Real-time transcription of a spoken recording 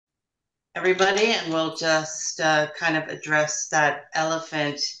everybody, and we'll just kind of address that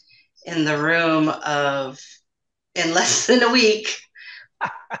elephant in the room of in less than a week.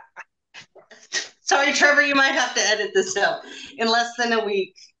 Sorry, Trevor, you might have to edit this out. In less than a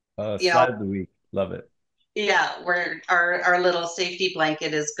week, you know, Slide of the week. Love it. yeah, we're our little safety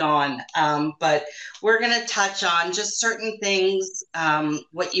blanket is gone. But we're going to touch on just certain things,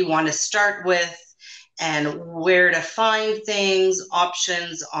 what you want to start with, and where to find things,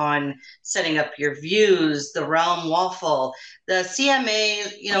 options on setting up your views, the realm waffle, the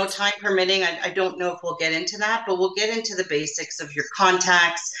CMA, time permitting. I don't know if we'll get into that, but we'll get into the basics of your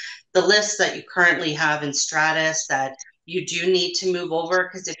contacts, the lists that you currently have in Stratus that you do need to move over,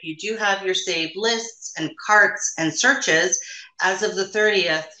 because if you do have your saved lists and carts and searches, as of the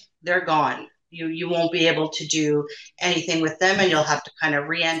 30th, they're gone. You won't be able to do anything with them, and you'll have to kind of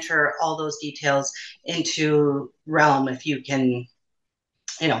re-enter all those details into Realm if you can,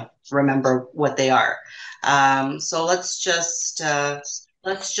 remember what they are. So let's just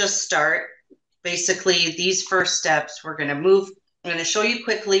start. Basically, these first steps, we're going to move. I'm going to show you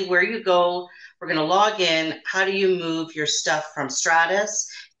quickly where you go. We're going to log in. How do you move your stuff from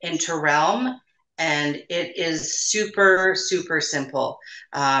Stratus into Realm? And it is super, super simple.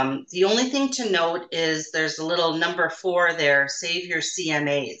 The only thing to note is there's a little number 4 there, save your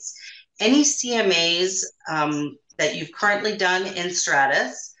CMAs. Any CMAs that you've currently done in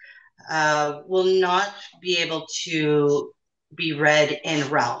Stratus will not be able to be read in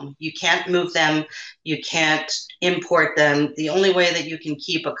Realm. You can't move them. You can't import them. The only way that you can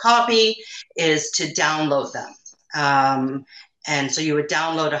keep a copy is to download them. And so you would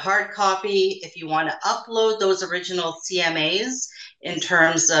download a hard copy. If you want to upload those original CMAs, in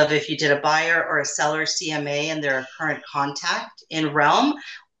terms of if you did a buyer or a seller CMA and they're a current contact in Realm,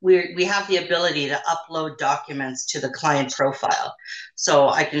 we have the ability to upload documents to the client profile. So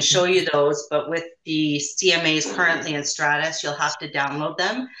I can show you those, but with the CMAs currently in Stratus, you'll have to download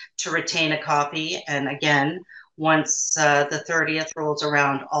them to retain a copy. And again, once the 30th rolls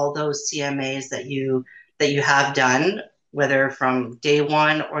around, all those CMAs that you have done, whether from day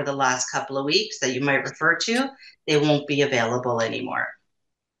one or the last couple of weeks that you might refer to, they won't be available anymore.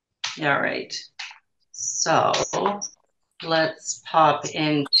 All right. So let's pop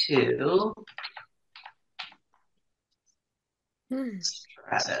into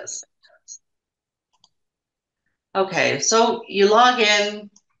Stratus. Okay, so you log in,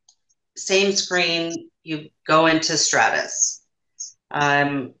 same screen, you go into Stratus.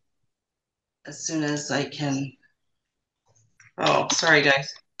 As soon as I can. Oh, sorry,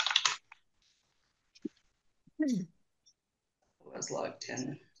 guys. I was logged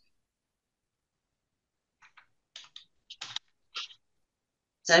in.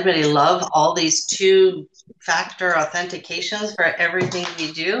 Does anybody love all these two-factor authentications for everything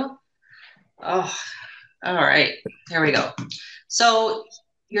we do? Oh, all right. Here we go. So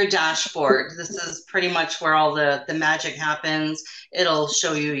your dashboard, this is pretty much where all the magic happens. It'll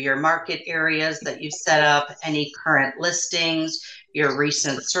show you your market areas that you've set up, any current listings, your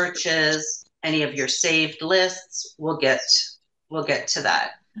recent searches, any of your saved lists. We'll get to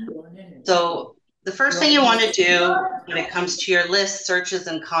that. So the first thing you want to do when it comes to your list, searches,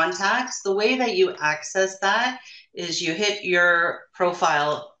 and contacts, the way that you access that is you hit your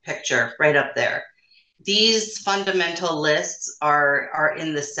profile picture right up there. These fundamental lists are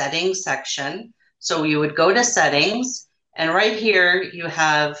in the settings section. So you would go to settings, and right here you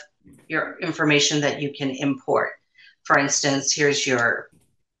have your information that you can import. For instance, here's your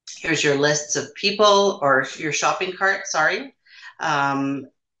lists of people, or your shopping cart, sorry.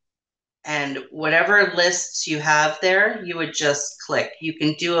 And whatever lists you have there, you would just click. You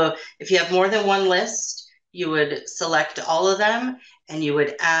can if you have more than one list, you would select all of them and you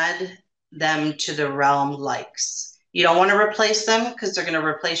would add them to the Realm likes. You don't want to replace them because they're going to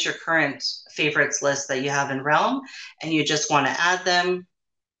replace your current favorites list that you have in Realm, and you just want to add them.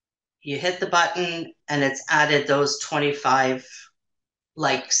 You hit the button and it's added those 25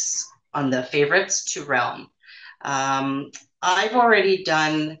 likes on the favorites to Realm. I've already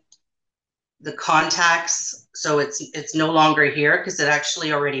done the contacts, so it's no longer here because it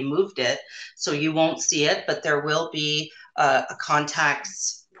actually already moved it, so you won't see it, but there will be a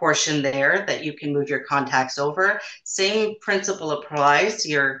contacts portion there that you can move your contacts over. Same principle applies,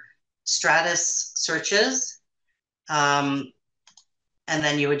 your Stratus searches, and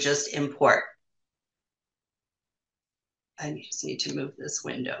then you would just import. I just need to move this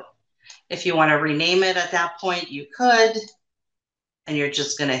window. If you want to rename it at that point, you could. and you're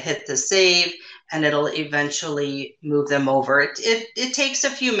just going to hit the save, and it'll eventually move them over. It takes a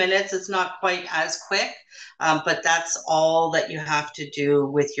few minutes. It's not quite as quick, but that's all that you have to do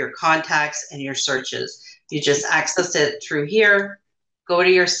with your contacts and your searches. You just access it through here, go to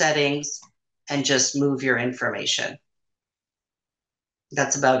your settings, and just move your information.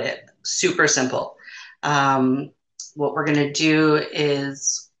 That's about it. Super simple. What we're going to do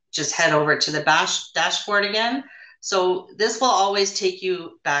is just head over to the dashboard again. So this will always take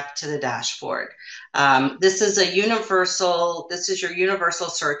you back to the dashboard. This is your universal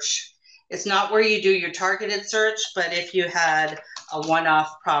search. It's not where you do your targeted search, but if you had a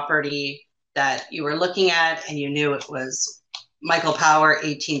one-off property that you were looking at and you knew it was Michael Power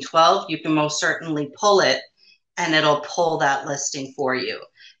 1812, you can most certainly pull it and it'll pull that listing for you.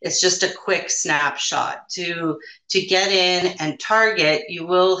 It's just a quick snapshot. To get in and target, you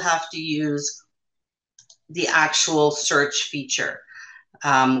will have to use the actual search feature.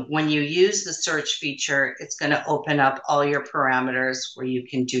 When you use the search feature, it's going to open up all your parameters where you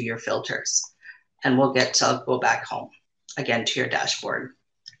can do your filters. And we'll go back home again to your dashboard.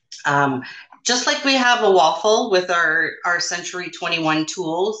 Just like we have a waffle with our Century 21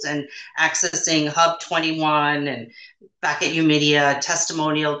 tools and accessing Hub 21 and back at Umedia,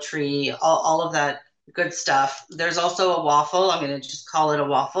 testimonial tree, all of that good stuff. There's also a waffle. I'm going to just call it a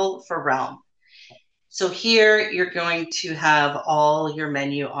waffle for Realm. So here you're going to have all your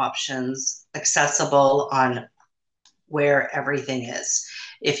menu options accessible on where everything is.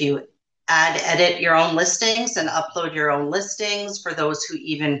 If you edit your own listings and upload your own listings, for those who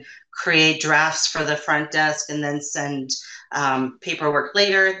even create drafts for the front desk and then send paperwork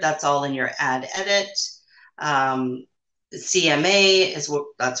later, that's all in your edit. CMA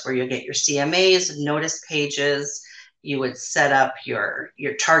that's where you'll get your CMAs, notice pages. You would set up your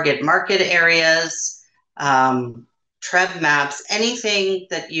target market areas, TRREB maps, anything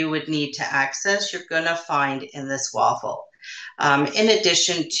that you would need to access, you're going to find in this waffle. In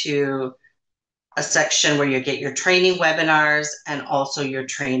addition to a section where you get your training webinars and also your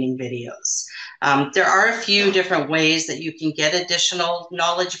training videos. There are a few different ways that you can get additional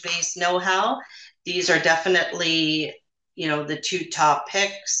knowledge-based know-how. These are definitely, the two top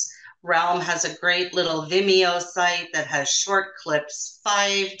picks. Realm has a great little Vimeo site that has short clips,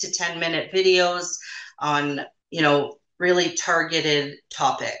 5 to 10 minute videos on, really targeted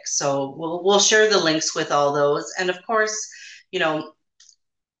topics. So we'll share the links with all those. And of course,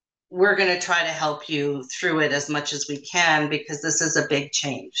 we're going to try to help you through it as much as we can, because this is a big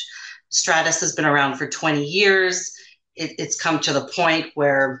change. Stratus has been around for 20 years. It's come to the point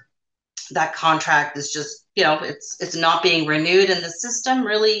where that contract is just, it's not being renewed, and the system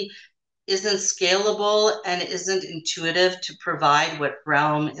really isn't scalable and isn't intuitive to provide what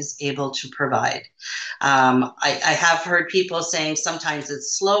Realm is able to provide. I have heard people saying sometimes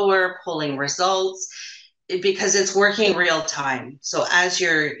it's slower pulling results because it's working real time. So as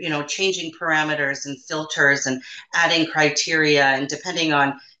you're, changing parameters and filters and adding criteria, and depending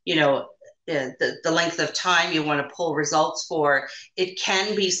on, the length of time you want to pull results for, it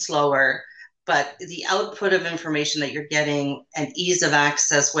can be slower, but the output of information that you're getting and ease of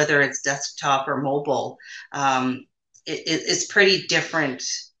access, whether it's desktop or mobile, is pretty different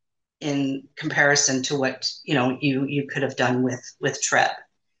in comparison to what, you could have done with TRREB.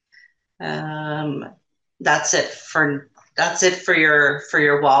 That's it for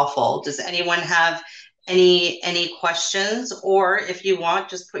your waffle. Does anyone have any questions? Or if you want,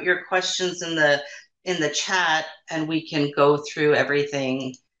 just put your questions in the chat and we can go through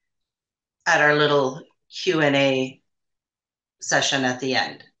everything at our little Q&A session at the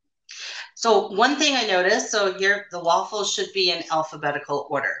end. So one thing I noticed, so here the waffles should be in alphabetical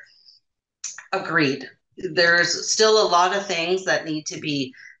order. Agreed. There's still a lot of things that need to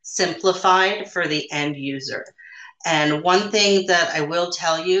be simplified for the end user. And one thing that I will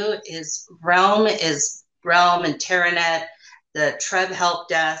tell you is Realm and TerraNet, the TRREB help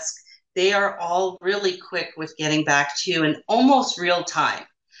desk, they are all really quick with getting back to you in almost real time.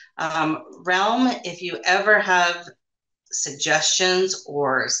 Realm, if you ever have suggestions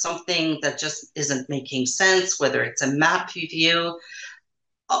or something that just isn't making sense, whether it's a map view,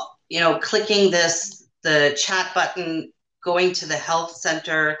 clicking the chat button, going to the health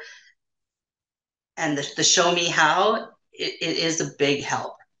center, and the show me how, it is a big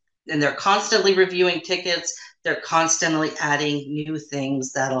help. And they're constantly reviewing tickets. They're constantly adding new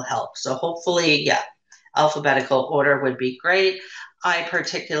things that'll help. So hopefully, alphabetical order would be great. I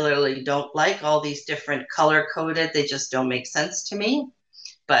particularly don't like all these different color coded. They just don't make sense to me.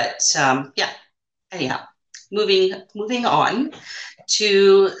 But anyhow, moving on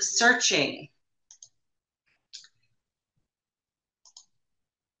to searching.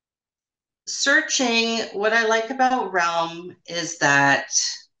 searching, what I like about Realm is that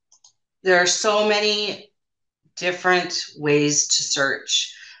there are so many different ways to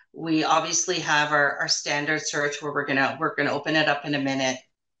search. We obviously have our standard search where we're gonna open it up in a minute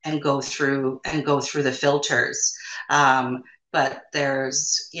and go through the filters. But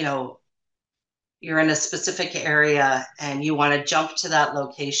there's, you're in a specific area and you want to jump to that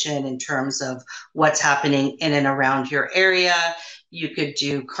location in terms of what's happening in and around your area. You could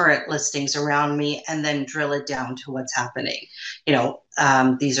do current listings around me and then drill it down to what's happening.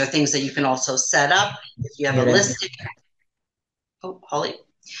 These are things that you can also set up if you have a listing. Oh, Holly.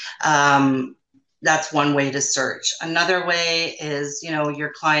 That's one way to search. Another way is,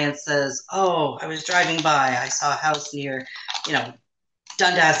 your client says, oh, I was driving by, I saw a house near,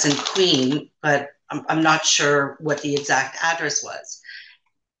 Dundas and Queen, but I'm not sure what the exact address was.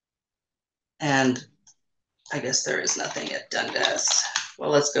 And I guess there is nothing at Dundas. Well,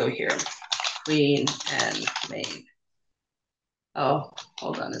 let's go here. Queen and Main. Oh,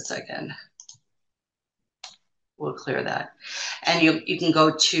 hold on a second. We'll clear that. And you can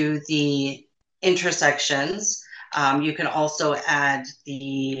go to the intersections. You can also add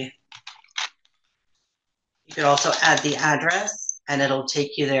the address and it'll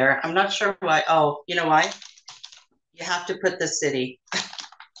take you there. I'm not sure why. Oh, you know why? You have to put the city.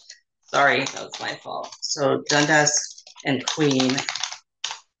 Sorry, that was my fault. So Dundas and Queen,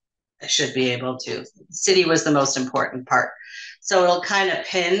 I should be able to. City was the most important part. So it'll kind of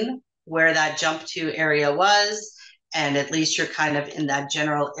pin where that jump to area was, and at least you're kind of in that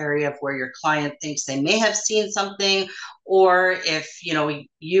general area of where your client thinks they may have seen something, or if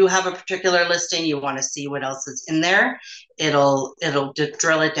you have a particular listing, you want to see what else is in there, it'll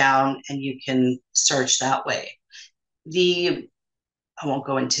drill it down and you can search that way. I won't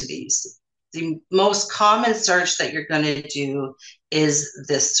go into these. The most common search that you're going to do is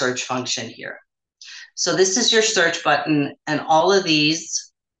this search function here. So this is your search button, and all of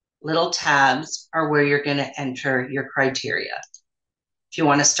these little tabs are where you're going to enter your criteria. If you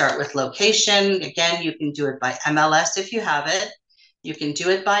want to start with location, again, you can do it by MLS if you have it. You can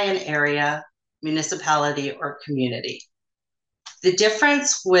do it by an area, municipality, or community. The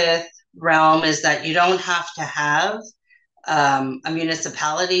difference with Realm is that you don't have to have a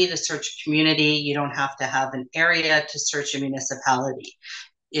municipality to search a community. You don't have to have an area to search a municipality.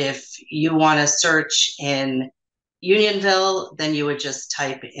 If you want to search in Unionville, then you would just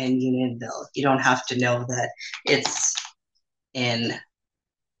type in Unionville. You don't have to know that it's in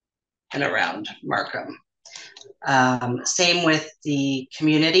and around Markham. Same with the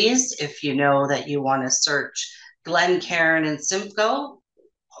communities. If you know that you want to search Glencairn and Simcoe,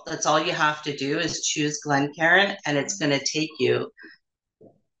 that's all you have to do is choose Glencairn, and it's going to take you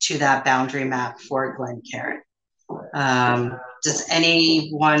to that boundary map for Glencairn. Does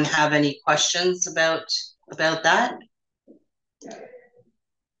anyone have any questions about that?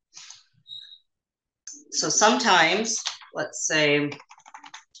 So sometimes, let's say, I'm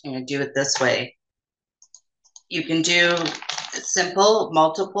going to do it this way. You can do simple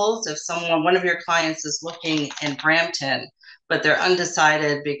multiples. If one of your clients is looking in Brampton, but they're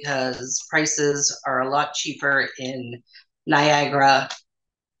undecided because prices are a lot cheaper in Niagara,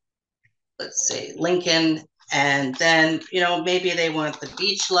 let's say Lincoln, and then, maybe they want the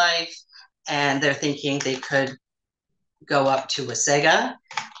beach life and they're thinking they could go up to Wasaga.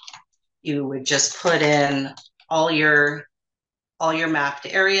 You would just put in all your mapped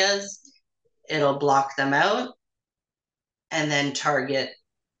areas. It'll block them out and then target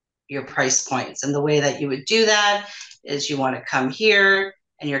your price points. And the way that you would do that is you want to come here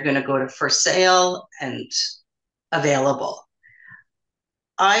and you're going to go to for sale and available.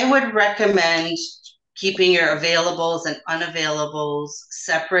 I would recommend keeping your availables and unavailables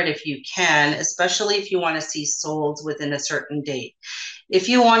separate if you can, especially if you want to see solds within a certain date. If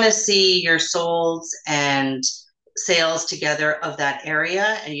you want to see your solds and sales together of that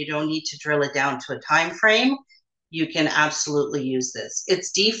area and you don't need to drill it down to a time frame, you can absolutely use this.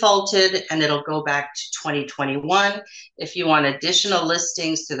 It's defaulted and it'll go back to 2021. If you want additional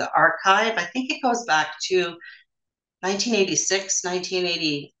listings to the archive, I think it goes back to 1986,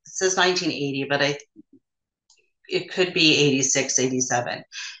 1980. It says 1980, but it could be 86, 87.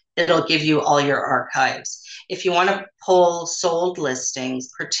 It'll give you all your archives. If you want to pull sold listings,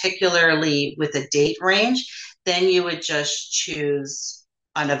 particularly with a date range, then you would just choose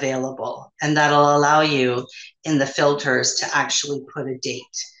unavailable, and that'll allow you in the filters to actually put a date.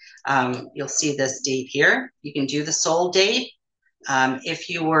 You'll see this date here. You can do the sold date. If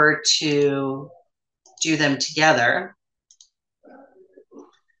you were to do them together,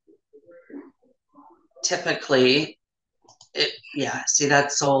 typically, see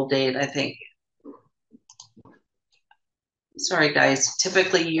that sold date, I think Sorry, guys.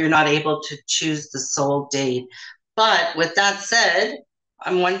 Typically, you're not able to choose the sold date. But with that said,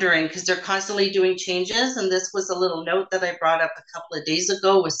 I'm wondering, because they're constantly doing changes, and this was a little note that I brought up a couple of days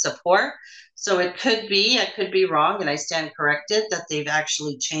ago with support. So it could be, I could be wrong, and I stand corrected, that they've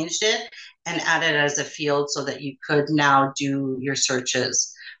actually changed it and added it as a field so that you could now do your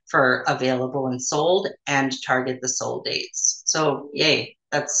searches for available and sold and target the sold dates. So yay,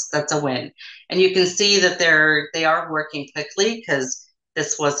 that's a win. And you can see that they are working quickly because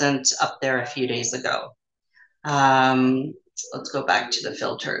this wasn't up there a few days ago. Let's go back to the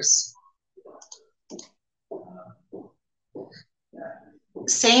filters.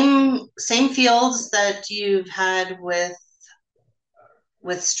 Same fields that you've had with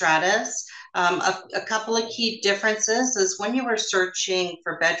Stratus. A couple of key differences is when you were searching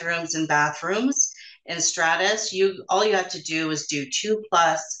for bedrooms and bathrooms in Stratus, all you had to do was do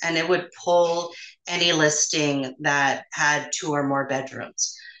 2+ and it would pull any listing that had 2 or more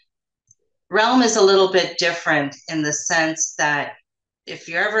bedrooms. Realm is a little bit different in the sense that if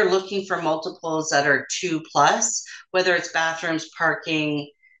you're ever looking for multiples that are 2+, whether it's bathrooms, parking,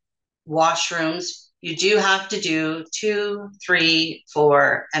 washrooms, you do have to do 2, 3,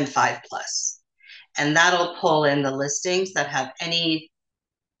 4, and 5+. And that'll pull in the listings that have any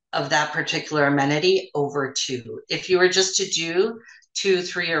of that particular amenity over 2. If you were just to do 2,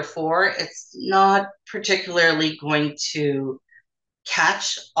 3, or 4, it's not particularly going to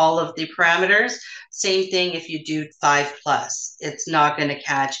catch all of the parameters. Same thing if you do 5+, it's not going to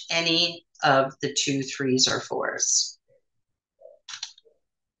catch any of the 2, 3s, or 4s.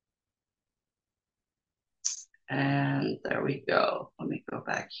 And there we go. Let me go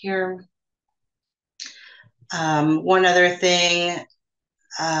back here. One other thing,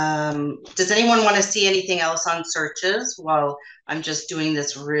 does anyone want to see anything else on searches while I'm just doing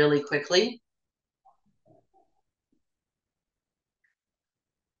this really quickly?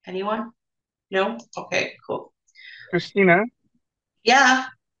 Anyone? No? Okay, cool. Christina? Yeah.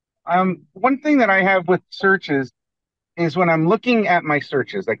 One thing that I have with searches is when I'm looking at my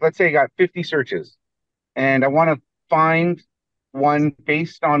searches, like let's say I got 50 searches and I want to find one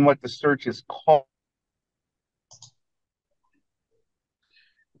based on what the search is called.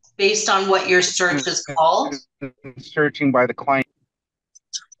 Based on what your search is called? Searching by the client.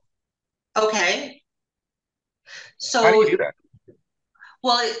 Okay. So, How do you do that?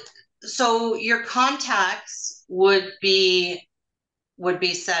 well, so your contacts would be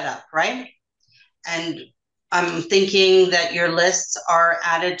set up, right? And I'm thinking that your lists are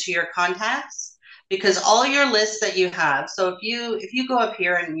added to your contacts because all your lists that you have. So if you go up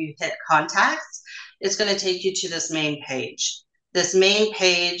here and you hit contacts, it's going to take you to this main page. This main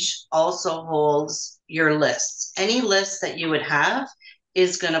page also holds your lists. Any list that you would have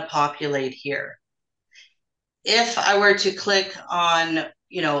is going to populate here. If I were to click on,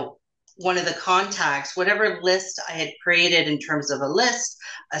 one of the contacts, whatever list I had created in terms of a list,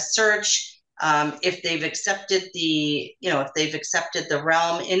 a search, if they've accepted the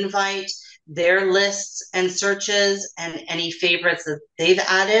Realm invite, their lists and searches and any favorites that they've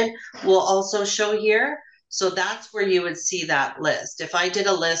added will also show here. So that's where you would see that list. If I did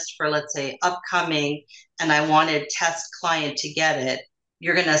a list for, let's say, upcoming, and I wanted test client to get it,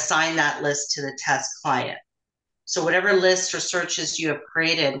 you're going to assign that list to the test client. So whatever lists or searches you have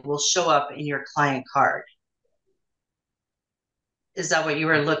created will show up in your client card. Is that what you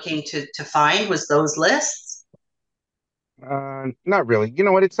were looking to find, was those lists? Not really. You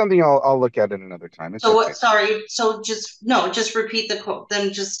know what? It's something I'll look at another time. It's So okay. what, sorry, so just repeat the quote,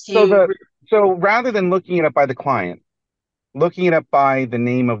 then just can So you, so rather than looking it up by the client, looking it up by the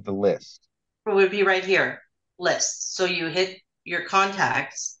name of the list. it would be right here, lists. So you hit your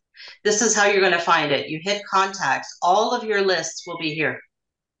contacts. This is how you're going to find it. You hit contacts, all of your lists will be here.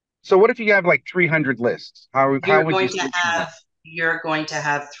 So what if you have like 300 lists? How would you search them all? You're going to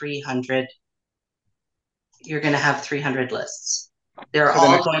have 300. You're going to have 300 lists. They're So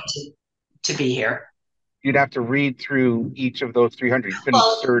then all going to be here. you'd have to read through each of those 300. You couldn't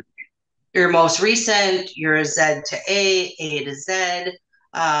Well, search. your most recent, your Z to A to Z.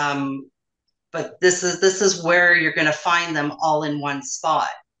 But this is where you're going to find them all in one spot.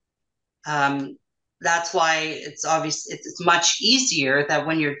 That's why it's obvious it's much easier that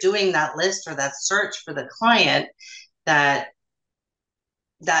when you're doing that list or that search for the client, that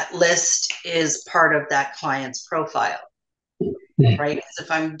list is part of that client's profile, right? Because if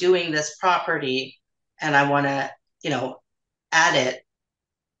I'm doing this property and I want to, add it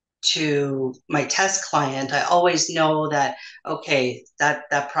to my test client, I always know that, okay,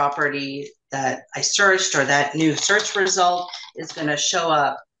 that property that I searched or that new search result is going to show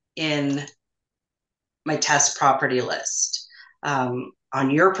up in my test property list. On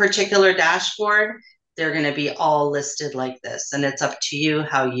your particular dashboard, they're going to be all listed like this, and it's up to you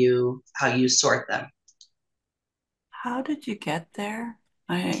how you sort them. How did you get there?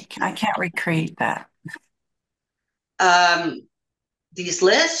 I can't recreate that. These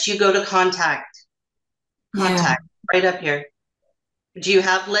lists, you go to contact Yeah, right up here. Do you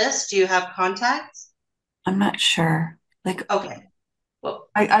have lists? Do you have contacts? I'm not sure. Like, Okay. Well,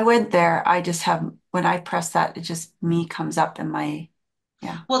 I went there. I just have, when I press that, it just me comes up in my,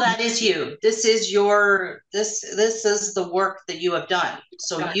 yeah. well, that is you. This is this is the work that you have done.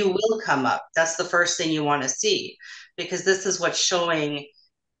 So you will come up. That's the first thing you want to see, because this is what's showing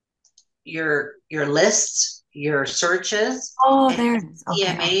your lists, your searches, Oh, and there it is. Okay.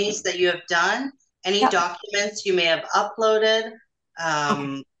 EMAs that you have done, any Yep. documents you may have uploaded.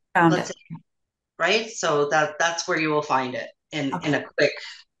 Okay. Found Let's it. say, right? So that's where you will find it Okay.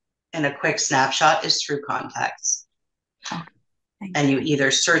 in a quick snapshot is through contacts. Okay. Thank And you. you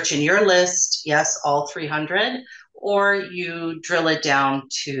either search in your list, yes, all 300, or you drill it down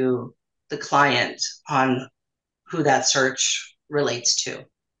to the client on who that search relates to.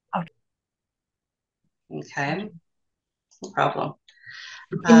 Okay. Okay, no problem.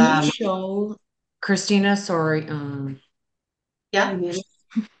 Can you show Christina? Sorry. Yeah.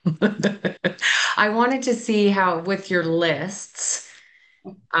 I wanted to see how with your lists,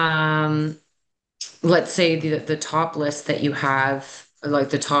 let's say the top list that you have, like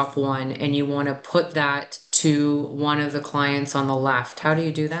the top one, and you want to put that to one of the clients on the left. How do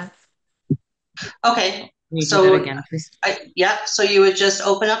you do that? Okay. Can you do that So again, please? yeah, so you would just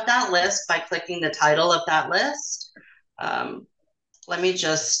open up that list by clicking the title of that list. Let me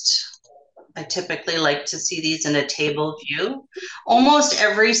just, I typically like to see these in a table view. Almost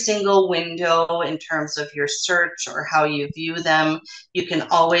every single window in terms of your search or how you view them, you can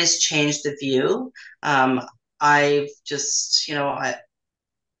always change the view. I've just,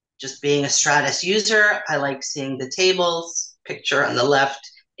 just being a Stratus user, I like seeing the tables, picture on the left,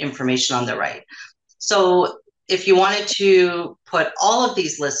 information on the right. So if you wanted to put all of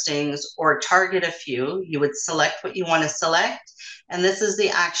these listings or target a few, you would select what you want to select. And this is the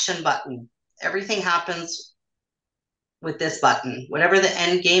action button. Everything happens with this button. Whatever the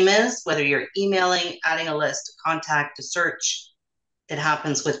end game is, whether you're emailing, adding a list, a contact, a search, it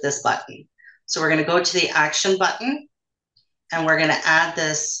happens with this button. So we're going to go to the action button, and we're going to add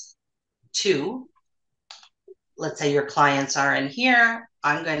this to, let's say your clients are in here.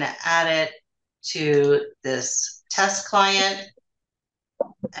 I'm going to add it to this test client,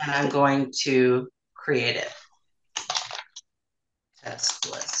 and I'm going to create it.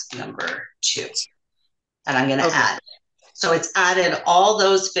 Test list number 2. And I'm going to add. So it's added all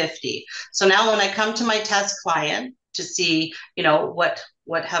those 50. So now when I come to my test client to see,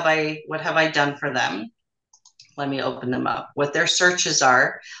 what have I done for them? Let me open them up. What their searches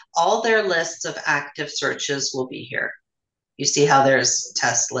are, all their lists of active searches will be here. You see how there's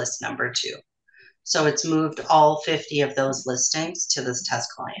test list number 2. So it's moved all 50 of those listings to this test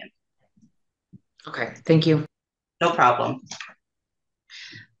client. Okay, thank you. No problem.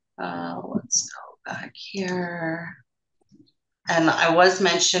 Let's go back here. And I was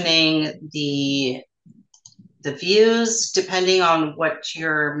mentioning the views, depending on what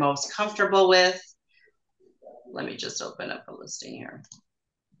you're most comfortable with. Let me just open up a listing here.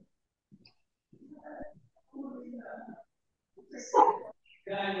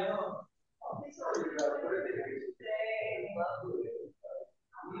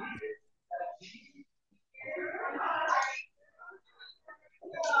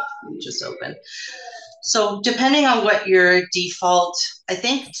 Just open. So depending on what your default, I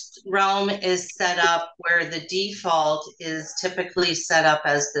think Realm is set up where the default is typically set up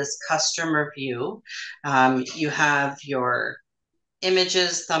as this customer view. You have your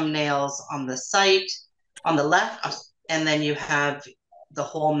images, thumbnails on the site, on the left, and then you have the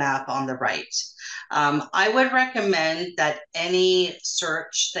whole map on the right. I would recommend that any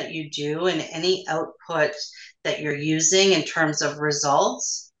search that you do and any output that you're using in terms of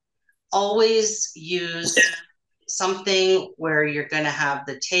results, always use something where you're going to have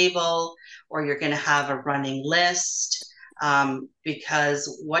the table or you're going to have a running list,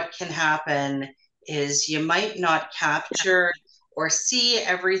 because what can happen is you might not capture or see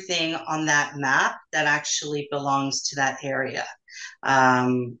everything on that map that actually belongs to that area.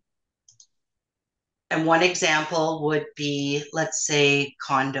 And one example would be, let's say,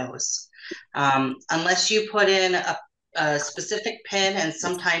 condos. Unless you put in a specific PIN, and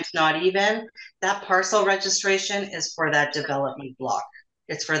sometimes not even, that parcel registration is for that development block.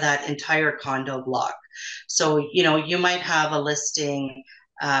 It's for that entire condo block. So, you might have a listing,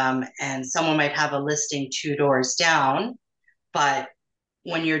 and someone might have a listing 2 doors down, but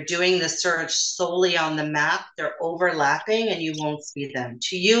when you're doing the search solely on the map, they're overlapping and you won't see them.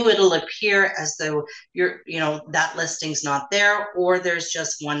 To you, it'll appear as though that listing's not there, or there's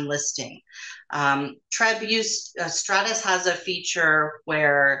just one listing. TRREB Stratus has a feature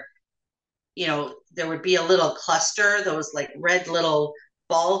where, there would be a little cluster, those like red little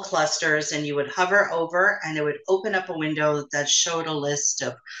ball clusters, and you would hover over and it would open up a window that showed a list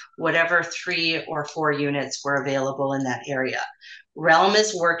of whatever 3 or 4 units were available in that area. Realm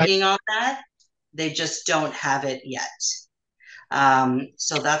is working on that. They just don't have it yet.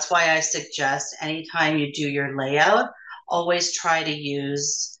 So that's why I suggest anytime you do your layout, always try to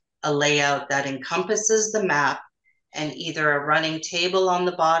use a layout that encompasses the map and either a running table on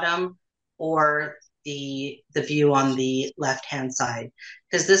the bottom or the view on the left-hand side.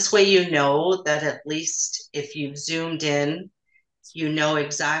 Because this way you know that at least if you've zoomed in, you know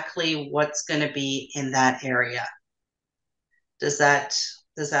exactly what's going to be in that area. Does that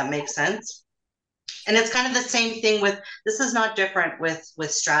make sense? And it's kind of the same thing this is not different with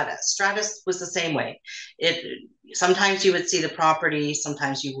Stratus. Stratus was the same way. Sometimes you would see the property,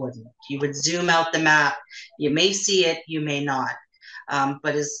 sometimes you wouldn't. You would zoom out the map. You may see it, you may not.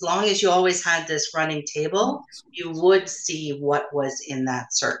 But as long as you always had this running table, you would see what was in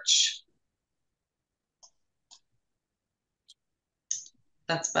that search.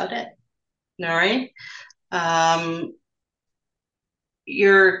 That's about it. All right.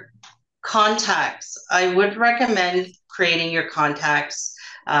 Your contacts, I would recommend creating your contacts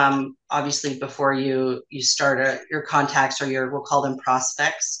obviously before you start your contacts, or we'll call them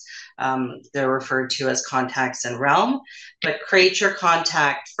prospects. They're referred to as contacts in Realm, but create your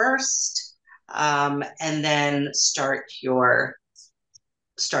contact first, and then start your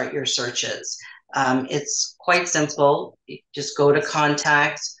searches. It's quite simple. You just go to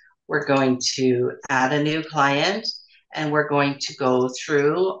contacts. We're going to add a new client, and we're going to go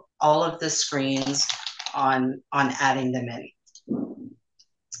through all of the screens on adding them in.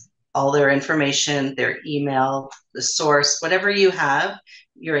 All their information, their email, the source, whatever you have,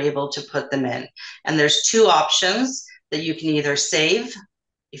 you're able to put them in. And there's 2 options that you can either save.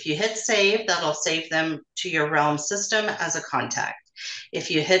 If you hit save, that'll save them to your Realm system as a contact.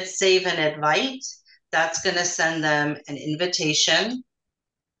 If you hit save and invite, that's going to send them an invitation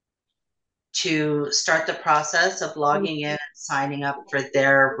to start the process of logging in and signing up for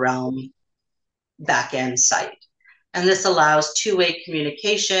their Realm backend site. And this allows 2-way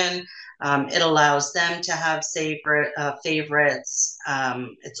communication. It allows them to have favorites.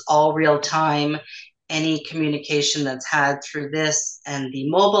 It's all real time. Any communication that's had through this and the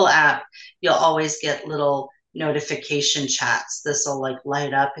mobile app, you'll always get little notification chats. This will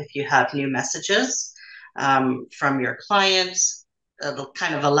light up if you have new messages from your clients. It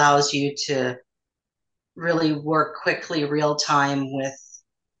kind of allows you to really work quickly, real time with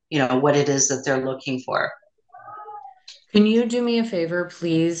what it is that they're looking for. Can you do me a favor,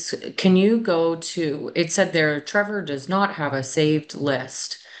 please? Can you go to, it said there, Trevor does not have a saved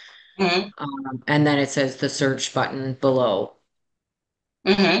list. Mm-hmm. And then it says the search button below.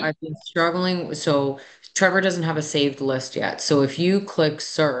 Mm-hmm. I've been struggling. So Trevor doesn't have a saved list yet. So if you click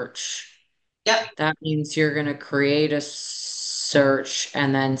search, yep, that means you're going to create a search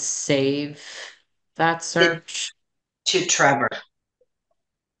and then save that search to Trevor.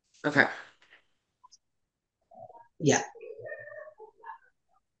 Okay. Yeah.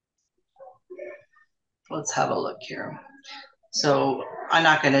 Let's have a look here. So I'm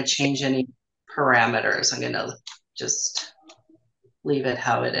not going to change any parameters. I'm going to just leave it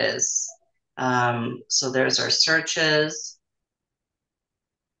how it is. So there's our searches.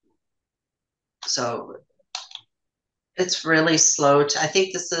 So it's really slow. I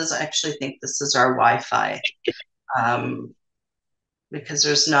actually think this is our Wi-Fi, because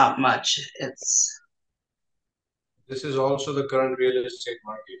there's not much. This is also the current real estate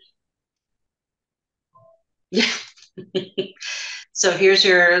market. Yeah. So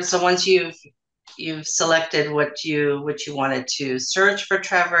so once you've selected what you wanted to search for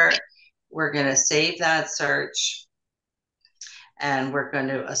Trevor, we're going to save that search and we're going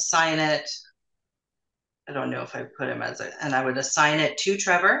to assign it. I don't know if I put him and I would assign it to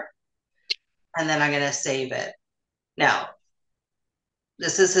Trevor, and then I'm going to save it. Now,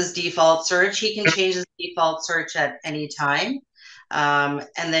 this is his default search. He can change his default search at any time. And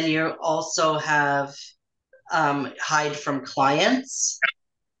then you also have hide from clients.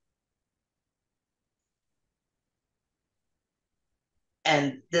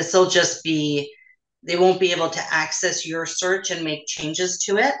 And this will just be they won't be able to access your search and make changes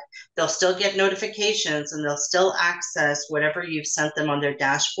to it. They'll still get notifications and they'll still access whatever you've sent them on their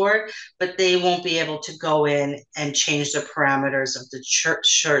dashboard, but they won't be able to go in and change the parameters of the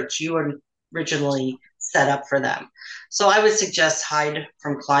search you originally set up for them. So I would suggest hide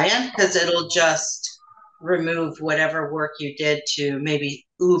from client, because it'll just remove whatever work you did to maybe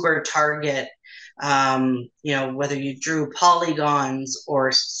Uber target, whether you drew polygons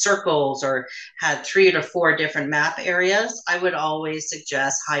or circles or had 3 to 4 different map areas. I would always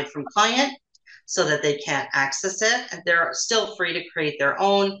suggest hide from client so that they can't access it. And they're still free to create their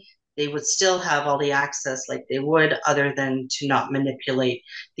own. They would still have all the access like they would, other than to not manipulate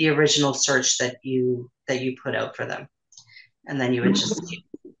the original search that you put out for them. And then you would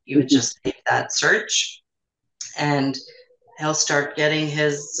just save that search, and he'll start getting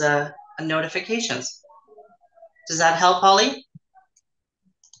his notifications. Does that help, Holly?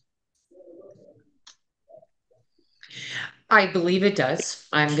 I believe it does.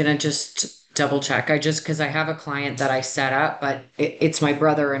 I'm gonna just double check. Because I have a client that I set up, but it's my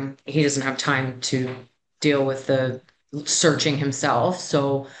brother and he doesn't have time to deal with the searching himself.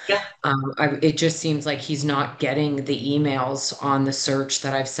 So Yeah. it just seems like he's not getting the emails on the search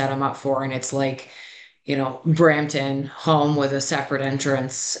that I've set him up for. And it's like, Brampton home with a separate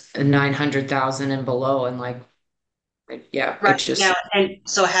entrance, 900,000 and below. And like, yeah, Right it's just. now, and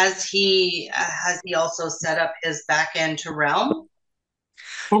so has he also set up his back end to Realm?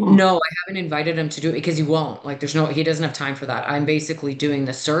 No, I haven't invited him to do it because he won't. Like, he doesn't have time for that. I'm basically doing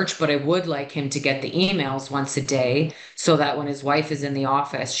the search, but I would like him to get the emails once a day so that when his wife is in the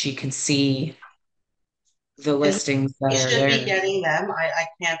office, she can see the And listings that he are should be there. getting them. I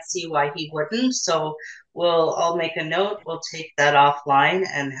can't see why he wouldn't. So I'll make a note. We'll take that offline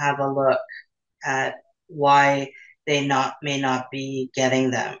and have a look at why they may not be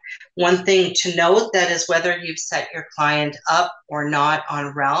getting them. One thing to note, that is whether you've set your client up or not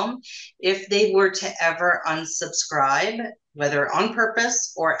on Realm, if they were to ever unsubscribe, whether on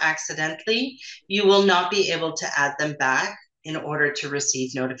purpose or accidentally, you will not be able to add them back in order to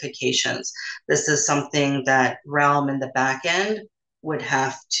receive notifications. This is something that Realm in the back end would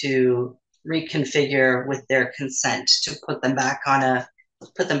have to reconfigure with their consent to put them back on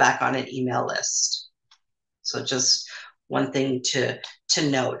an email list. So just one thing to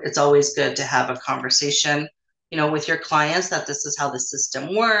note. It's always good to have a conversation, with your clients, that this is how the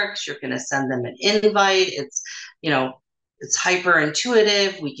system works. You're going to send them an invite. It's hyper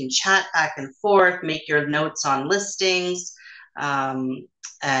intuitive. We can chat back and forth, make your notes on listings.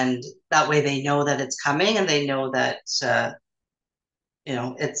 And that way they know that it's coming, and they know that,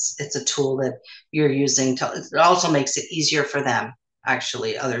 it's a tool that you're using it also makes it easier for them,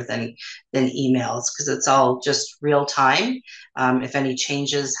 actually, other than emails, because it's all just real time. If any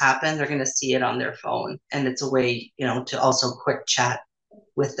changes happen, they're going to see it on their phone, and it's a way, to also quick chat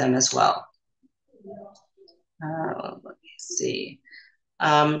with them as well. Let me see.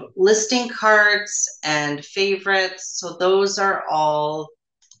 Listing cards and favorites. So those are all,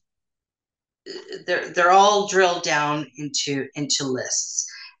 they're all drilled down into lists.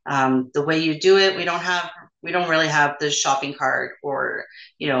 The way you do it, we don't really have the shopping cart or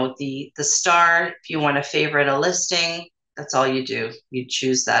the star. If you want to favorite a listing, that's all you do. You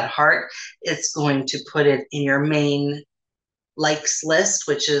choose that heart. It's going to put it in your main likes list,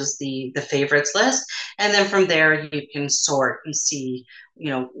 which is the favorites list, and then from there you can sort and see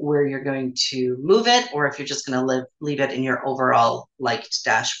where you're going to move it, or if you're just going to leave it in your overall liked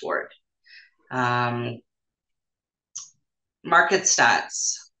dashboard. Market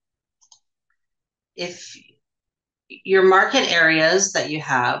stats. If your market areas that you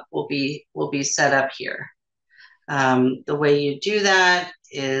have will be set up here. The way you do that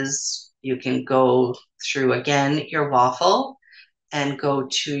is you can go through again your waffle and go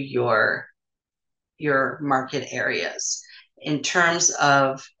to your market areas. In terms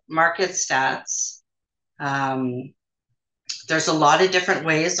of market stats, there's a lot of different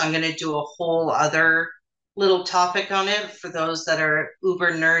ways. I'm going to do a whole other little topic on it for those that are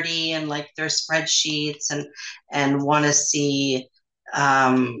uber nerdy and like their spreadsheets and want to see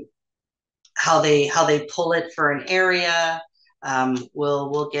how they pull it for an area.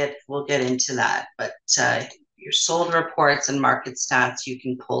 We'll get into that, but your sold reports and market stats you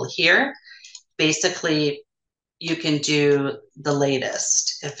can pull here. Basically, you can do the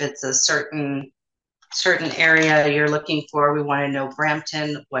latest. If it's a certain area you're looking for, we want to know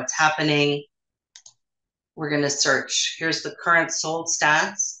Brampton, what's happening. We're going to search. Here's the current sold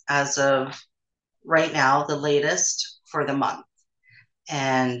stats as of right now, the latest for the month.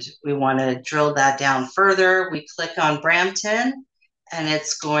 And we want to drill that down further. We click on Brampton, and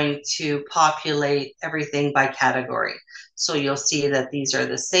it's going to populate everything by category. So you'll see that these are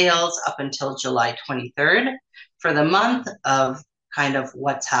the sales up until July 23rd for the month of kind of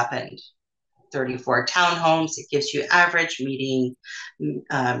what's happened. 34 townhomes. It gives you average, medium,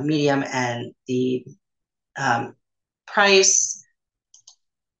 and the price.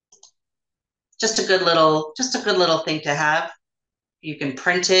 Just a good little thing to have. You can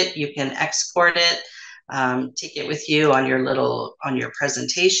print it, you can export it, take it with you on your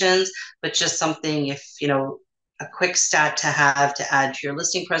presentations, but just something, if you know, a quick stat to have to add to your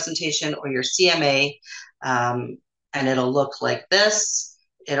listing presentation or your CMA, and it'll look like this.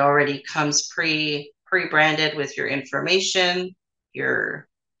 It already comes pre-branded with your information, your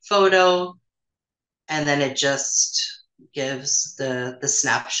photo, and then it just gives the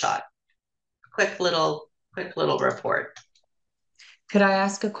snapshot. Quick little report. Could I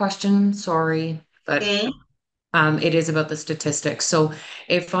ask a question? Sorry, but it is about the statistics. So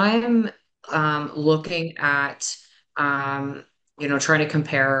if I'm looking at trying to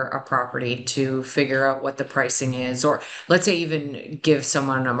compare a property to figure out what the pricing is, or let's say even give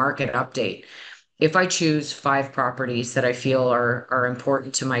someone a market update. If I choose 5 properties that I feel are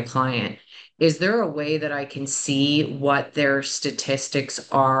important to my client, is there a way that I can see what their statistics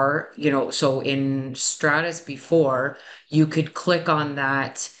are? So in Stratus before, you could click on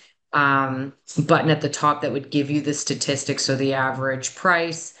that button at the top that would give you the statistics, so the average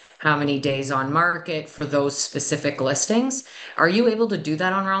price, how many days on market for those specific listings. Are you able to do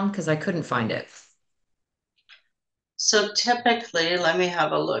that on Realm? Because I couldn't find it. So typically, let me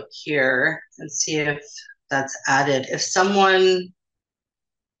have a look here and see if that's added. If someone,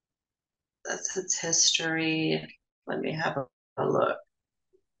 that's its history, let me have a look.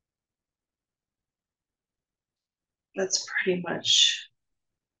 That's pretty much,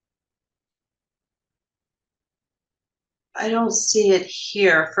 I don't see it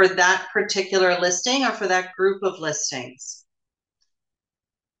here for that particular listing or for that group of listings.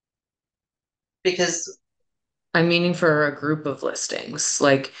 Because I'm meaning for a group of listings.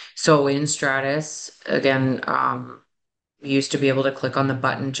 Like, so in Stratus, again, you used to be able to click on the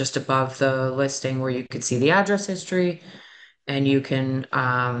button just above the listing where you could see the address history, and you can,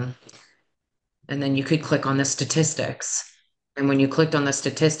 and then you could click on the statistics. And when you clicked on the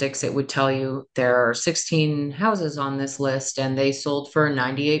statistics, it would tell you there are 16 houses on this list and they sold for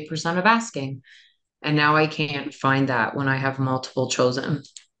 98% of asking. And now I can't find that when I have multiple chosen.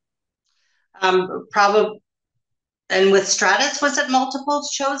 probably, and with Stratus, was it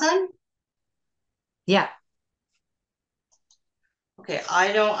multiples chosen? Yeah. Okay,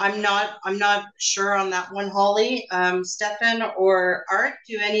 I'm not sure on that one, Holly. Stefan or Art,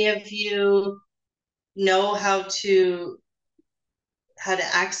 do any of you know how to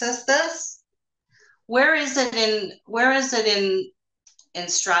access this? Where is it in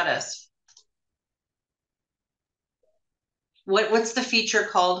Stratus? What's the feature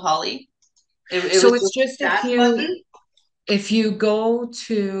called, Holly? So was it's just if you go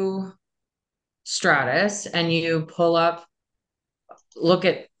to Stratus and you pull up, look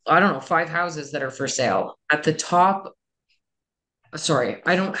at, I don't know, 5 houses that are for sale at the top. Sorry,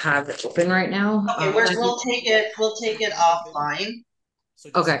 I don't have it open right now. Okay, we'll take it offline.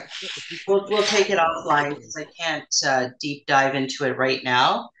 Okay. We'll take it offline because I can't deep dive into it right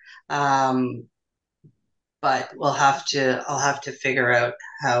now. But I'll have to figure out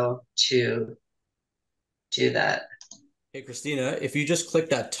how to do that. Hey, Christina, if you just click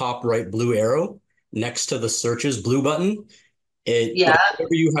that top right blue arrow next to the searches blue button, whatever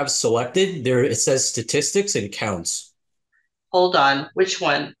you have selected there, it says statistics and counts. Hold on, which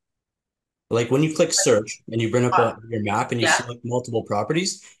one? Like when you click search and you bring up your map and you select multiple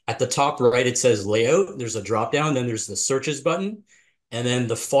properties, at the top right, it says layout. There's a drop down, then there's the searches button. And then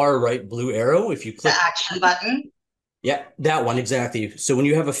the far right blue arrow, if you click the action button. Yeah, that one, exactly. So when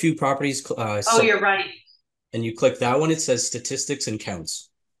you have a few properties, you're right. And you click that one, it says statistics and counts.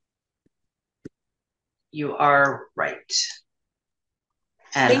 You are right.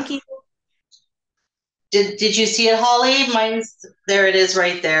 And thank you. Did you see it, Holly? Mine's there. It is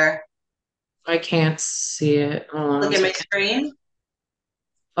right there. I can't see it. Look at my screen.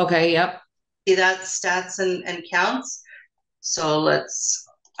 Okay, yep. See that stats and counts? So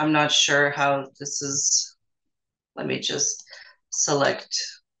I'm not sure how this is. Let me just select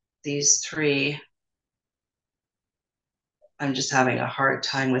these 3. I'm just having a hard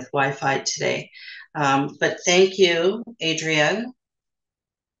time with Wi-Fi today. But thank you, Adrienne.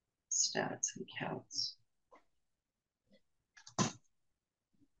 Stats and counts.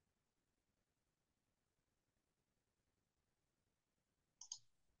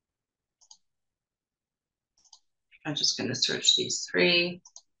 I'm just going to search these three.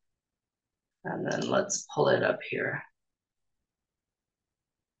 And then let's pull it up here.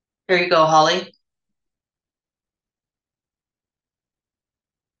 Here you go, Holly.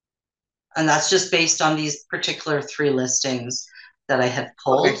 And that's just based on these particular three listings that I had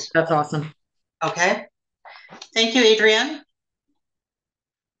pulled. Okay, that's awesome. Okay. Thank you, Adrienne.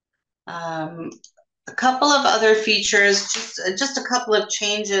 A couple of other features, just a couple of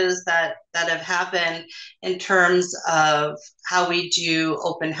changes that have happened in terms of how we do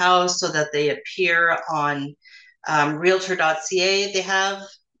open house so that they appear on Realtor.ca. They have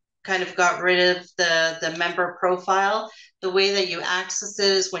kind of got rid of the member profile. The way that you access it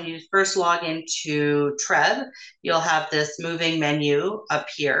is when you first log into TRREB, you'll have this moving menu up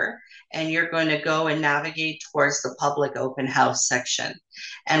here, and you're going to go and navigate towards the public open house section.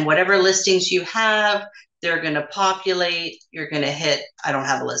 And whatever listings you have, they're going to populate. You're going to hit, I don't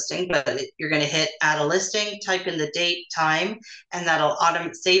have a listing, but you're going to hit add a listing, type in the date, time, and that'll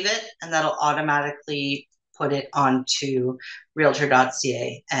save it, and that'll automatically put it onto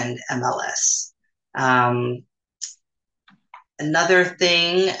Realtor.ca and MLS. Another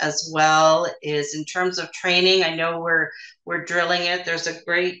thing as well is in terms of training, I know we're drilling it. There's a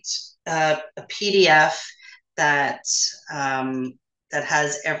great a PDF that that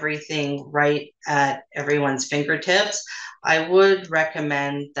has everything right at everyone's fingertips. I would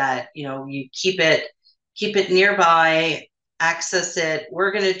recommend that you keep it nearby, access it.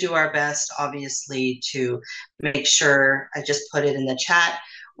 We're going to do our best, obviously, to make sure, I just put it in the chat,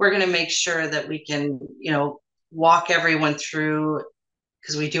 we're going to make sure that we can, walk everyone through,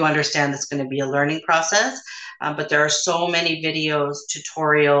 because we do understand it's going to be a learning process, but there are so many videos,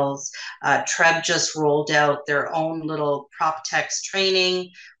 tutorials. TRREB just rolled out their own little prop text training,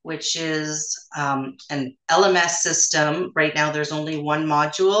 which is an LMS system. Right now, there's only one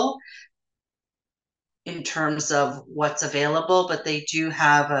module in terms of what's available, but they do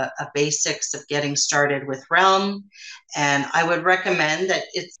have a basics of getting started with Realm. And I would recommend that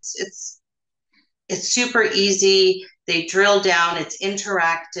it's super easy. They drill down, it's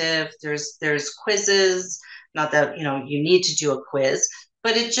interactive. There's quizzes, not that you need to do a quiz,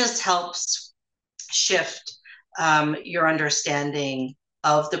 but it just helps shift your understanding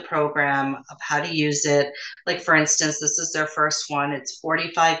of the program, of how to use it. Like, for instance, this is their first one. It's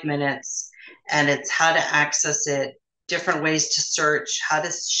 45 minutes, and it's how to access it, different ways to search, how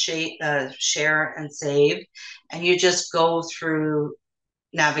to share and save. And you just go through,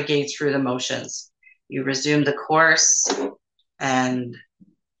 navigate through the motions. You resume the course, and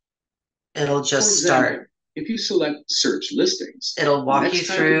it'll just start. If you select search listings, it'll walk you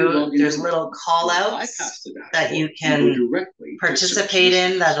through. There's little call outs that you can participate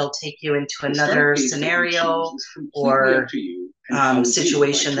in that'll take you into another scenario or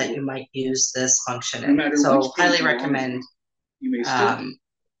situation that you might use this function in. So highly recommend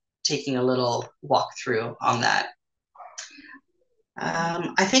taking a little walkthrough on that.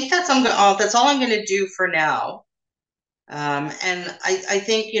 I think that's all I'm going to do for now. And I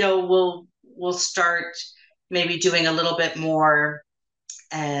think we'll start maybe doing a little bit more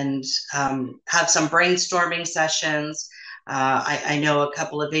and have some brainstorming sessions. I know a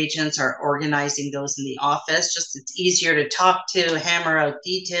couple of agents are organizing those in the office. Just it's easier to talk to, hammer out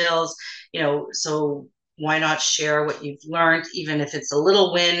details, so why not share what you've learned, even if it's a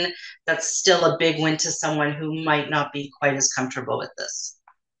little win, that's still a big win to someone who might not be quite as comfortable with this.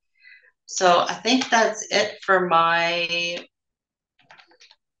 So I think that's it for my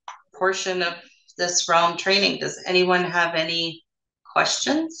portion of this Realm training. Does anyone have any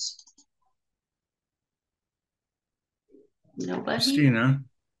questions? Nobody? Christina.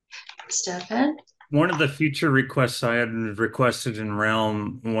 Stefan? One of the feature requests I had requested in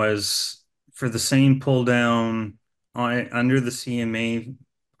Realm was for the same pull down under the CMA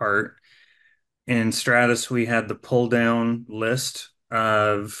part. In Stratus, we had the pull down list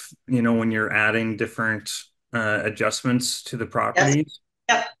of, when you're adding different adjustments to the properties.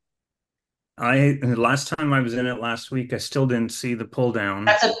 Yep. The last time I was in it last week, I still didn't see the pull down.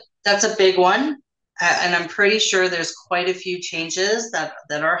 That's a big one. And I'm pretty sure there's quite a few changes that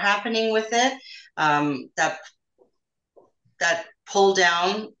are happening with it. That pull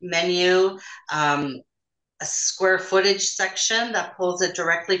down menu, a square footage section that pulls it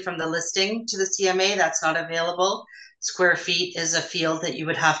directly from the listing to the CMA, that's not available. Square feet is a field that you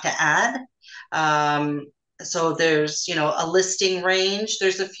would have to add. So there's, a listing range.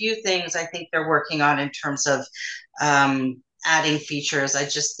 There's a few things I think they're working on in terms of adding features. I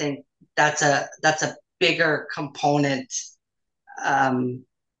just think that's a bigger component than,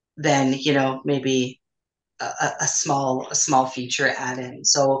 maybe a small feature add-in.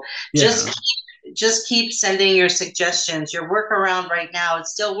 So just just keep sending your suggestions. Your workaround right now, it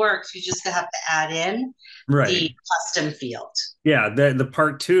still works. You just have to add in the custom field. Yeah, the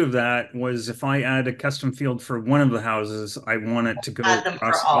part two of that was if I add a custom field for one of the houses, I want it to go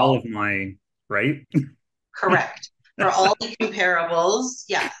across all of my, right? Correct. For all the comparables,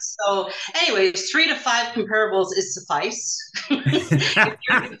 yeah. So, anyways, 3 to 5 comparables is suffice.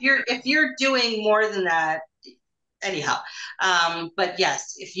 if you're doing more than that, anyhow. But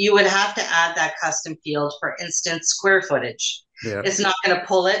yes, if you would have to add that custom field, for instance, square footage, it's not going to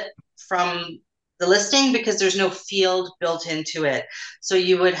pull it from the listing because there's no field built into it. So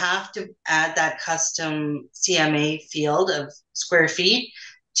you would have to add that custom CMA field of square feet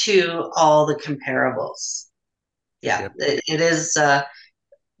to all the comparables. Yeah, it is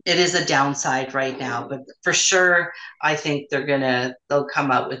a downside right now, but for sure, I think they'll come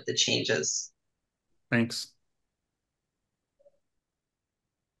out with the changes. Thanks.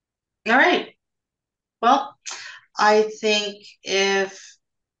 All right. Well, I think if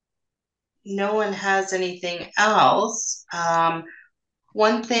no one has anything else,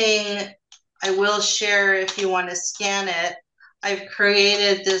 one thing I will share if you want to scan it, I've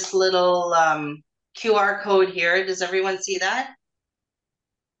created this little QR code here. Does everyone see that?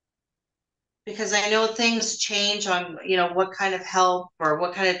 Because I know things change on, what kind of help or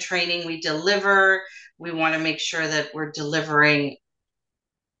what kind of training we deliver. We want to make sure that we're delivering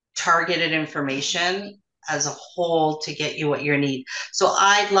targeted information as a whole to get you what you need. So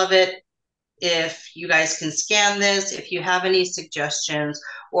I'd love it if you guys can scan this, if you have any suggestions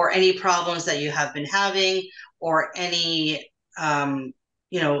or any problems that you have been having or any,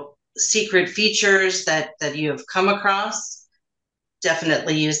 secret features that you have come across.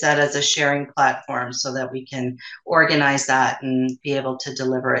 Definitely use that as a sharing platform so that we can organize that and be able to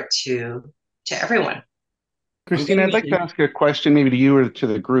deliver it to everyone. Christina, I'd like to ask a question maybe to you or to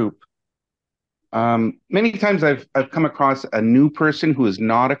the group. Many times I've come across a new person who is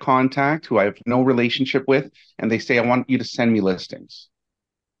not a contact, who I have no relationship with, and they say, I want you to send me listings.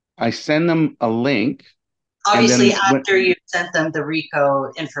 I send them a link. Obviously, after you sent them the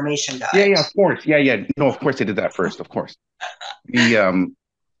RICO information guide. Yeah, of course. Yeah. No, of course I did that first, of course.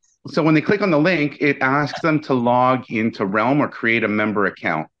 So when they click on the link, it asks them to log into Realm or create a member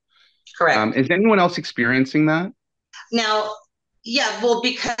account. Correct. Is anyone else experiencing that? Now, yeah,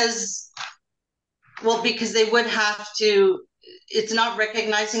 because they would have to, it's not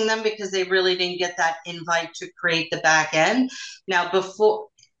recognizing them because they really didn't get that invite to create the back end. Now, before,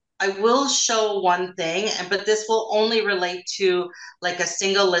 I will show one thing, but this will only relate to like a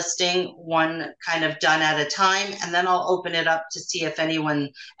single listing, one kind of done at a time, and then I'll open it up to see if anyone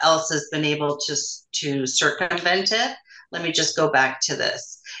else has been able to circumvent it. Let me just go back to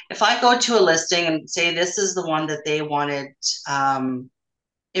this. If I go to a listing and say this is the one that they wanted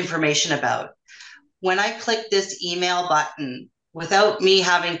information about, when I click this email button, without me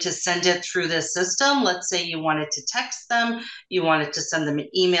having to send it through this system, let's say you wanted to text them, you wanted to send them an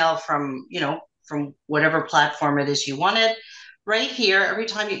email from whatever platform it is you wanted, right here, every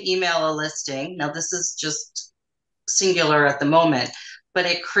time you email a listing, now this is just singular at the moment, but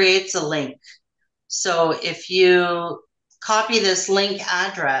it creates a link. So if you copy this link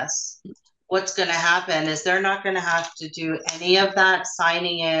address, what's going to happen is they're not going to have to do any of that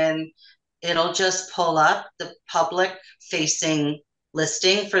signing in. It'll just pull up the public facing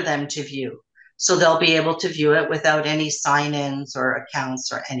listing for them to view. So they'll be able to view it without any sign-ins or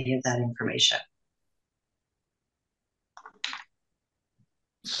accounts or any of that information.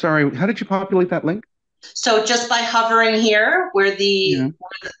 Sorry, how did you populate that link? So just by hovering here where the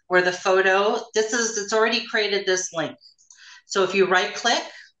photo, it's already created this link. So if you right click,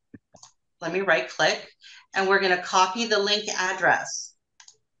 let me right click, and we're going to copy the link address.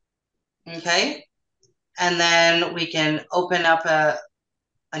 Okay. And then we can open up a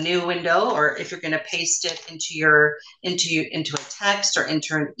new window, or if you're going to paste it into a text or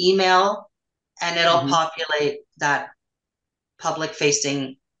into an email, and it'll populate that public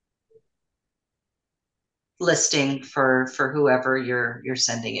facing listing for whoever you're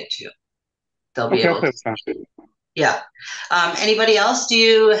sending it to. They'll be able to. Yeah. Anybody else?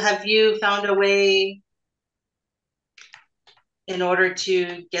 Have you found a way in order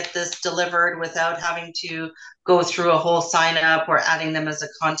to get this delivered without having to go through a whole sign up or adding them as a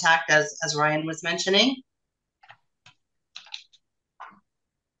contact, as Ryan was mentioning?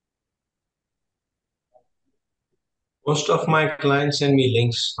 Most of my clients send me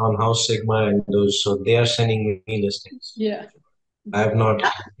links on House Sigma and those, so they are sending me listings. Yeah. I've not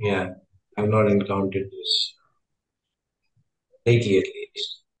encountered this lately, at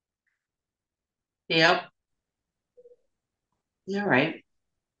least. Yep. All right.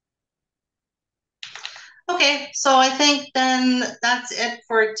 Okay, so I think then that's it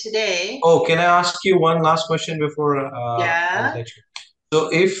for today. Oh, can I ask you one last question before Yeah. I'll let you? So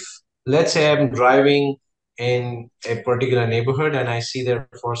if, let's say I'm driving in a particular neighborhood and I see their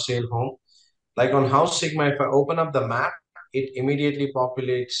for sale home, like on House Sigma, if I open up the map, it immediately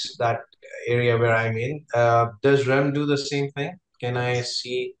populates that area where I'm in. Does REM do the same thing? Can I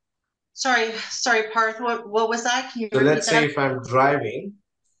see? Sorry, Parth, what was that? Can you So repeat let's say that? if I'm driving,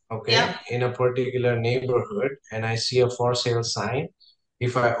 okay, Yeah. in a particular neighborhood and I see a for sale sign,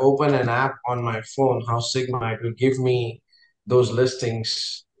 if I open an app on my phone, House Sigma, it will give me those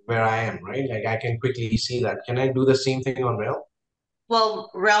listings where I am, right? Like I can quickly see that. Can I do the same thing on Rail?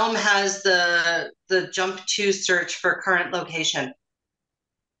 Well, Realm has the jump to search for current location.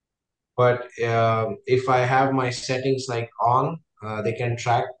 But if I have my settings like on, they can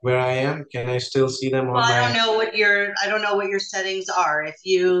track where I am. Can I still see them Well, on I don't my? know what your settings are. If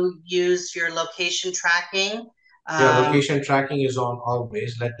you use your location tracking, Yeah, location tracking is on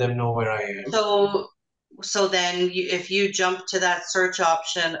always. Let them know where I am. so then if you jump to that search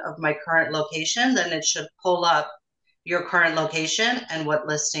option of my current location, then it should pull up your current location and what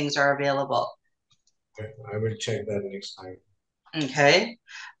listings are available. Okay, I will check that next time. Okay.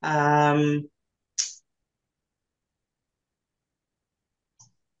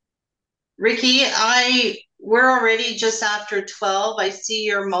 Ricky, we're already just after 12. I see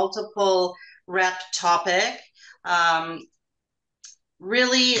your multiple rep topic.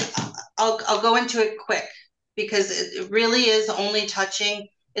 Really, I'll go into it quick because it really is only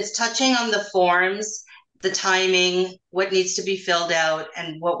it's touching on the forms, the timing, what needs to be filled out,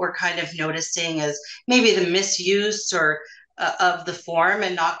 and what we're kind of noticing is maybe the misuse or of the form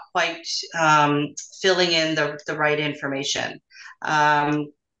and not quite filling in the right information.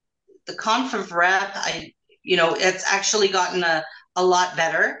 The conf of rep, it's actually gotten a lot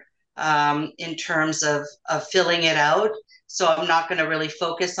better in terms of filling it out. So I'm not going to really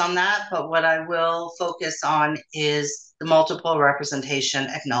focus on that, but what I will focus on is the multiple representation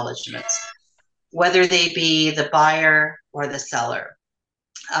acknowledgements, whether they be the buyer or the seller.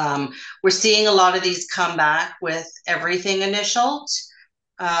 We're seeing a lot of these come back with everything initialed.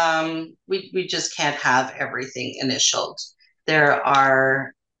 We just can't have everything initialed. There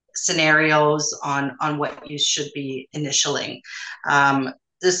are scenarios on what you should be initialing.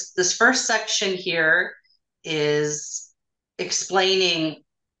 This first section here is explaining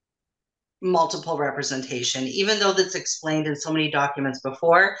multiple representation. Even though that's explained in so many documents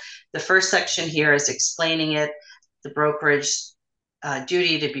before, the first section here is explaining it, the brokerage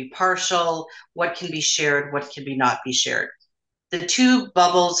duty to be partial, what can be shared, what can be not be shared. The two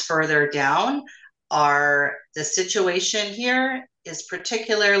bubbles further down are the situation here is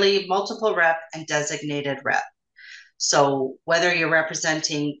particularly multiple rep and designated rep. So whether you're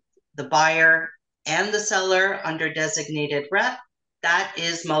representing the buyer and the seller under designated rep, that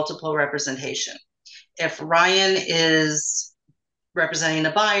is multiple representation. If Ryan is representing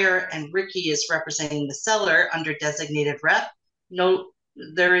the buyer and Ricky is representing the seller under designated rep, no,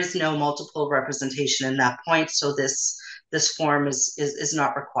 there is no multiple representation in that point. So this form is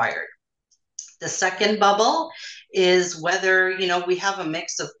not required. The second bubble is whether, we have a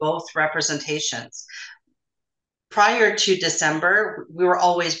mix of both representations. Prior to December, we were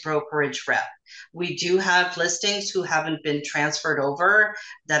always brokerage rep. We do have listings who haven't been transferred over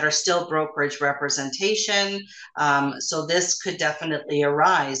that are still brokerage representation. So this could definitely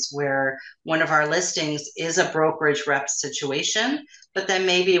arise where one of our listings is a brokerage rep situation, but then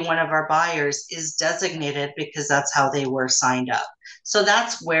maybe one of our buyers is designated because that's how they were signed up. So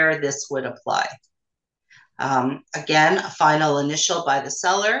that's where this would apply. Again, a final initial by the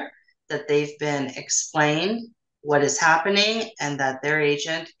seller that they've been explained what is happening and that their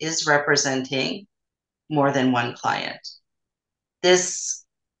agent is representing more than one client. This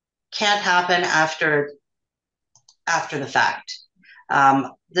can't happen after the fact.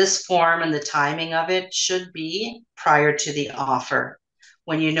 This form and the timing of it should be prior to the offer.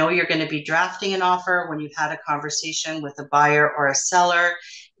 When you know you're going to be drafting an offer, when you've had a conversation with a buyer or a seller,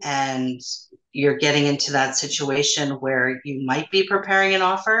 and you're getting into that situation where you might be preparing an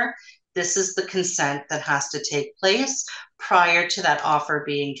offer, this is the consent that has to take place prior to that offer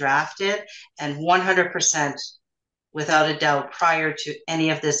being drafted, and 100% without a doubt prior to any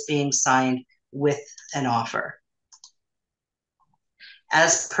of this being signed with an offer.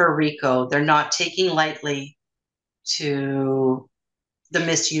 As per RICO, they're not taking lightly to the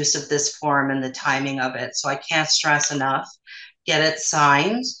misuse of this form and the timing of it. So I can't stress enough, get it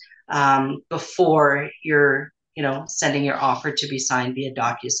signed before you're sending your offer to be signed via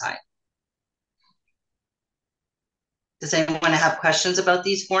DocuSign. Does anyone have questions about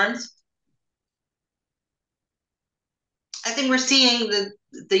these forms? I think we're seeing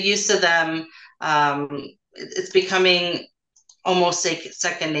the use of them. It's becoming almost like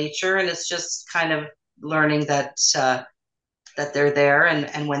second nature, and it's just kind of learning that that they're there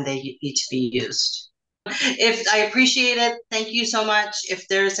and when they need to be used. If I appreciate it, thank you so much. If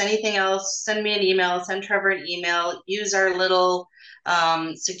there's anything else, send me an email, send Trevor an email, use our little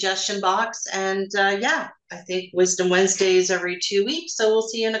suggestion box. And yeah, I think Wisdom Wednesdays every 2 weeks. So we'll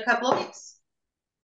see you in a couple of weeks.